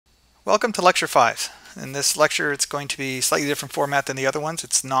Welcome to Lecture 5. In this lecture, it's going to be a slightly different format than the other ones.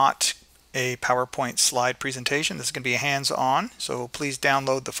 It's not a PowerPoint slide presentation. This is going to be hands-on, so please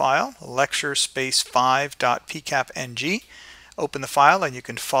download the file, lecture-5.pcapng. Open the file and you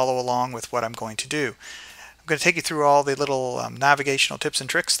can follow along with what I'm going to do. I'm going to take you through all the little navigational tips and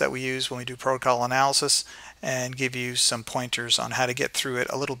tricks that we use when we do protocol analysis and give you some pointers on how to get through it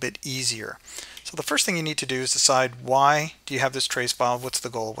a little bit easier. So the first thing you need to do is decide, why do you have this trace file? What's the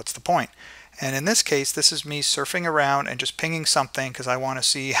goal? What's the point? And in this case, this is me surfing around and just pinging something because I want to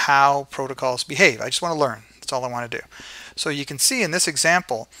see how protocols behave. I just want to learn. That's all I want to do. So you can see in this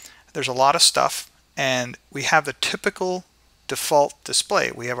example, there's a lot of stuff, and we have the typical default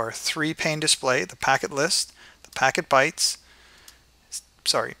display. We have our three-pane display, the packet list, the packet bytes.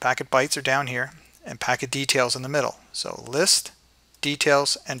 Packet bytes are down here, and packet details in the middle. So list,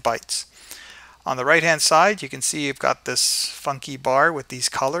 details, and bytes. On the right hand side, you can see you've got this funky bar with these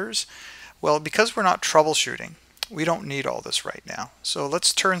colors. Well, because we're not troubleshooting, we don't need all this right now. So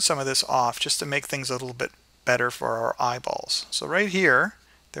let's turn some of this off just to make things a little bit better for our eyeballs. So right here,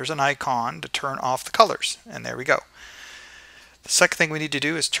 there's an icon to turn off the colors, and there we go. The second thing we need to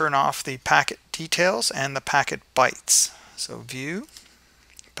do is turn off the packet details and the packet bytes. So view,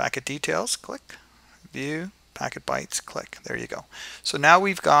 packet details, click, view, packet bytes, click. There you go. So now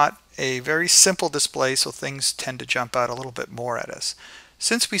we've got a very simple display, so things tend to jump out a little bit more at us.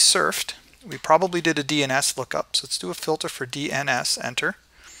 Since we surfed, we probably did a DNS lookup, so let's do a filter for DNS, enter.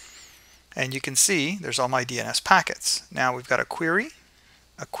 And you can see there's all my DNS packets. Now we've got a query,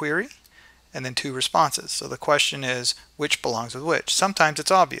 and then two responses. So the question is, which belongs with which? Sometimes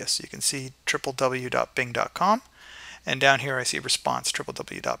it's obvious. You can see www.bing.com. And down here I see response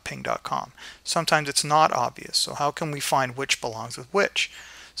www.ping.com. Sometimes it's not obvious. So how can we find which belongs with which?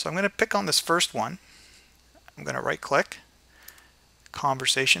 So I'm going to pick on this first one. I'm going to right click,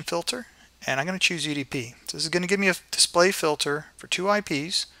 conversation filter, and I'm going to choose UDP. So this is going to give me a display filter for two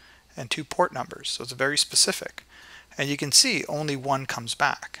IPs and two port numbers. So it's very specific. And you can see only one comes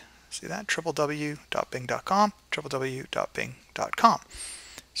back. See that? www.bing.com, www.bing.com.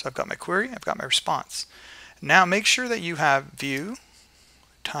 So I've got my query, I've got my response. Now make sure that you have view,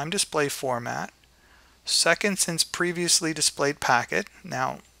 time display format, second since previously displayed packet.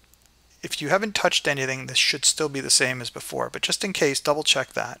 Now if you haven't touched anything, this should still be the same as before, but just in case, double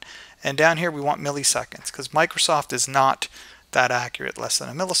check that. And down here we want milliseconds because Microsoft is not that accurate, less than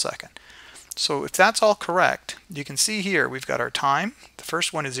a millisecond. So if that's all correct, you can see here we've got our time. The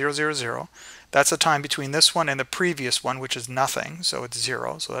first one is 000. That's the time between this one and the previous one, which is nothing, so it's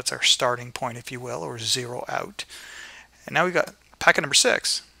 0. So that's our starting point, if you will, or 0 out. And now we've got packet number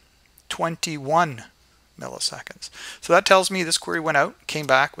 6, 21 milliseconds. So that tells me this query went out, came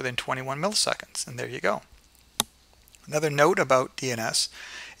back within 21 milliseconds, and there you go. Another note about DNS,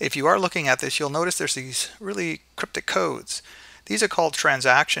 if you are looking at this, you'll notice there's these really cryptic codes. These are called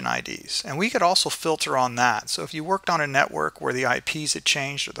transaction IDs, and we could also filter on that. So if you worked on a network where the IPs had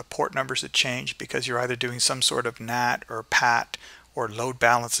changed or the port numbers had changed because you're either doing some sort of NAT or PAT or load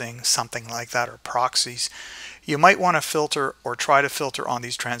balancing, something like that, or proxies, you might want to filter or try to filter on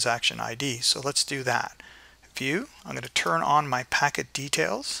these transaction IDs. So let's do that. View, I'm going to turn on my packet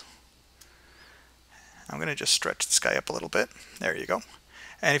details. I'm going to just stretch this guy up a little bit. There you go.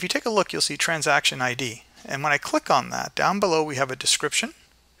 And if you take a look, you'll see transaction ID. And when I click on that, down below we have a description,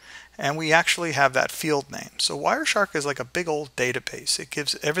 and we actually have that field name. So Wireshark is like a big old database. It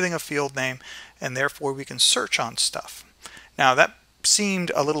gives everything a field name, and therefore we can search on stuff. Now that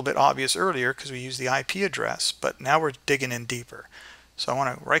seemed a little bit obvious earlier because we used the IP address, but now we're digging in deeper. So I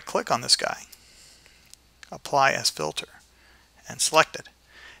want to right click on this guy, apply as filter, and select it.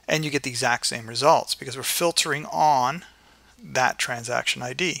 And you get the exact same results because we're filtering on that transaction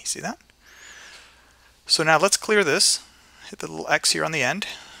ID. See that? So now let's clear this. Hit the little X here on the end,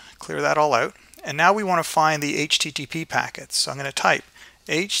 clear that all out. And now we want to find the HTTP packets. So I'm going to type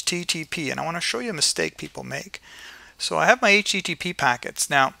HTTP, and I want to show you a mistake people make. So I have my HTTP packets.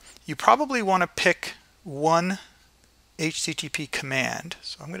 Now you probably want to pick one HTTP command.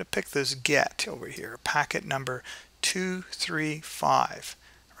 So I'm going to pick this get over here, packet number 235.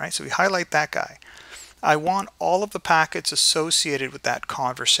 Right? So we highlight that guy. I want all of the packets associated with that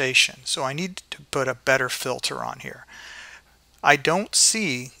conversation. So I need to put a better filter on here. I don't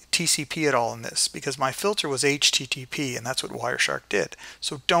see TCP at all in this because my filter was HTTP, and that's what Wireshark did.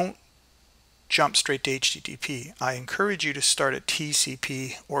 So don't jump straight to HTTP. I encourage you to start at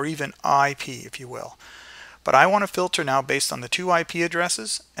TCP or even IP, if you will. But I want to filter now based on the two IP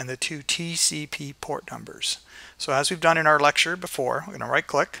addresses and the two TCP port numbers. So as we've done in our lecture before, we're going to right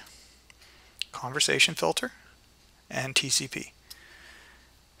click, conversation filter, and TCP.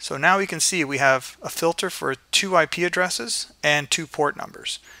 So now we can see we have a filter for 2 IP addresses and 2 port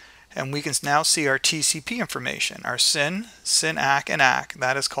numbers. And we can now see our TCP information, our SYN, SYN-ACK, and ACK.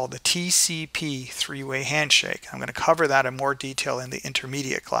 That is called the TCP three-way handshake. I'm going to cover that in more detail in the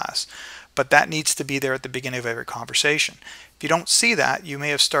intermediate class. But that needs to be there at the beginning of every conversation. If you don't see that, you may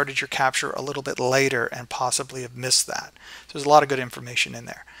have started your capture a little bit later and possibly have missed that. So there's a lot of good information in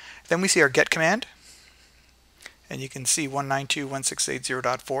there. Then we see our GET command. And you can see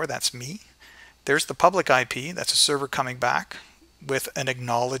 192.168.0.4, that's me. There's the public IP, that's a server coming back with an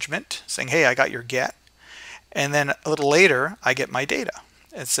acknowledgement saying, hey, I got your GET. And then a little later, I get my data.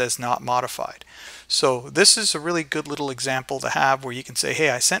 It says not modified. So this is a really good little example to have where you can say,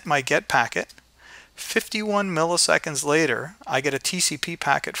 hey, I sent my GET packet. 51 milliseconds later, I get a TCP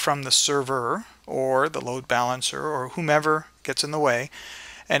packet from the server or the load balancer or whomever gets in the way.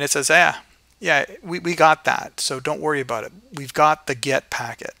 And it says, yeah, we got that, so don't worry about it. We've got the GET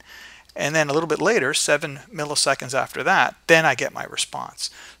packet. And then a little bit later, 7 milliseconds after that, then I get my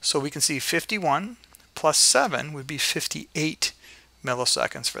response. So we can see 51 plus 7 would be 58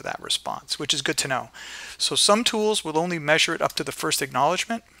 milliseconds for that response, which is good to know. So some tools will only measure it up to the first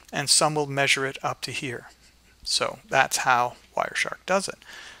acknowledgement, and some will measure it up to here. So that's how Wireshark does it.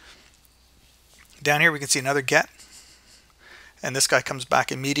 Down here we can see another GET. And this guy comes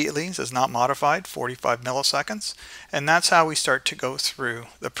back immediately, says not modified, 45 milliseconds. And that's how we start to go through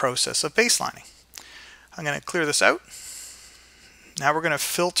the process of baselining. I'm going to clear this out. Now we're going to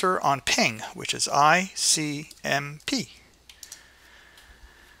filter on ping, which is ICMP.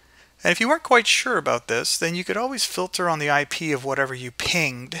 And if you weren't quite sure about this, then you could always filter on the IP of whatever you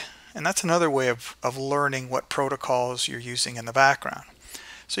pinged. And that's another way of learning what protocols you're using in the background.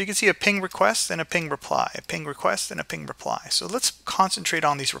 So you can see a ping request and a ping reply, a ping request and a ping reply. So let's concentrate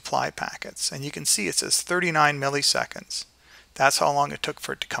on these reply packets. And you can see it says 39 milliseconds. That's how long it took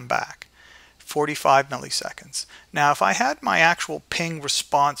for it to come back. 45 milliseconds. Now if I had my actual ping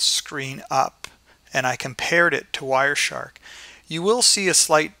response screen up and I compared it to Wireshark, you will see a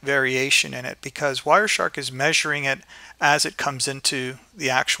slight variation in it because Wireshark is measuring it as it comes into the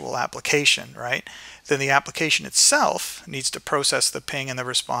actual application, right? Then the application itself needs to process the ping and the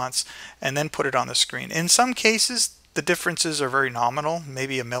response and then put it on the screen. In some cases, the differences are very nominal,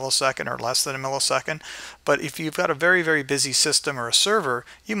 maybe a millisecond or less than a millisecond. But if you've got a very, very busy system or a server,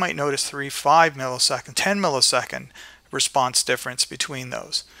 you might notice 3, 5 millisecond, 10 millisecond response difference between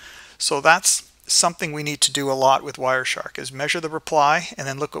those. So that's something we need to do a lot with Wireshark, is measure the reply and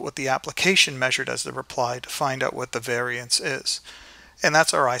then look at what the application measured as the reply to find out what the variance is. And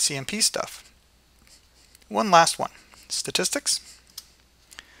that's our ICMP stuff. One last one, statistics,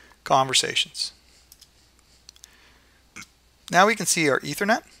 conversations. Now we can see our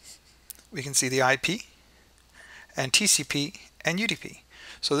Ethernet, we can see the IP, and TCP and UDP.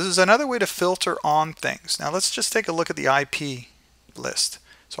 So this is another way to filter on things. Now let's just take a look at the IP list.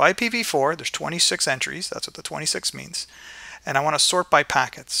 So IPv4, there's 26 entries, that's what the 26 means. And I want to sort by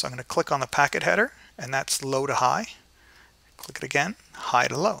packets. So I'm going to click on the packet header, and that's low to high. Click it again, high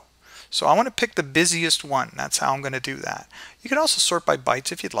to low. So I want to pick the busiest one. That's how I'm going to do that. You can also sort by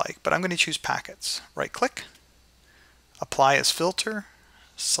bytes if you'd like, but I'm going to choose packets. Right click, apply as filter,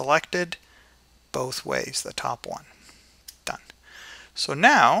 selected, both ways, the top one. Done. So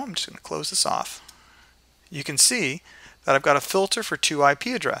now, I'm just going to close this off. You can see that I've got a filter for 2 IP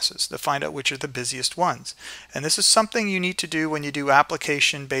addresses to find out which are the busiest ones. And this is something you need to do when you do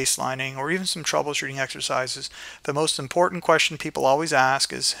application baselining or even some troubleshooting exercises. The most important question people always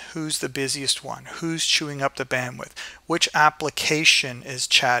ask is, who's the busiest one? Who's chewing up the bandwidth? Which application is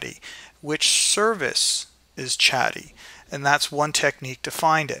chatty? Which service is chatty? And that's one technique to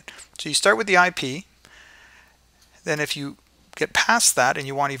find it. So you start with the IP. Then if you get past that and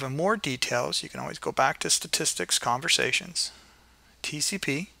you want even more details, you can always go back to statistics, conversations,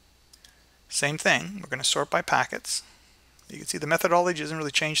 TCP, same thing. We're going to sort by packets. You can see the methodology doesn't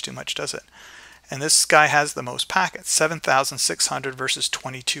really change too much, does it? And this guy has the most packets, 7,600 versus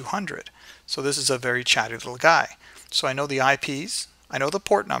 2,200. So this is a very chatty little guy. So I know the IPs, I know the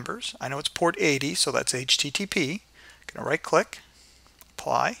port numbers, I know it's port 80, so that's HTTP. I'm going to right click,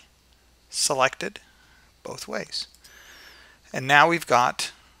 apply, selected, both ways. And now we've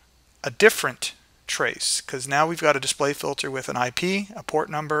got a different trace, because now we've got a display filter with an IP, a port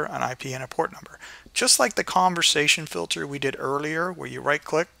number, an IP, and a port number. Just like the conversation filter we did earlier, where you right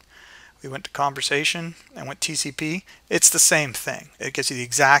click, we went to conversation and went TCP. It's the same thing. It gives you the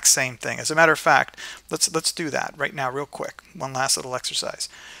exact same thing. As a matter of fact, let's do that right now real quick. One last little exercise.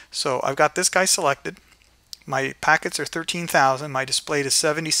 So I've got this guy selected. My packets are 13,000. My display is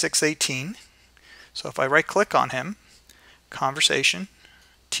 7618. So if I right click on him, conversation,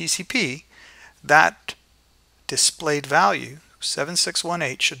 TCP, that displayed value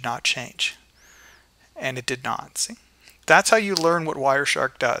 7618 should not change, and it did not. See, that's how you learn what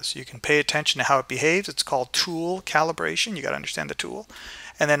Wireshark does. You can pay attention to how it behaves. It's called tool calibration. You got to understand the tool,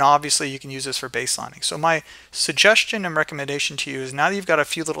 and then obviously you can use this for baselining. So my suggestion and recommendation to you is, now that you've got a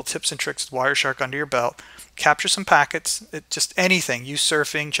few little tips and tricks with Wireshark under your belt, capture some packets, just anything, you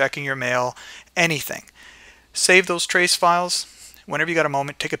surfing, checking your mail, anything. Save those trace files. Whenever you got a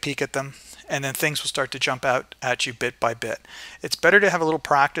moment, take a peek at them, and then things will start to jump out at you bit by bit. It's better to have a little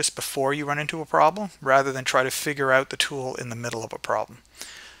practice before you run into a problem rather than try to figure out the tool in the middle of a problem.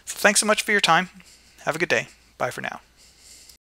 So thanks so much for your time. Have a good day. Bye for now.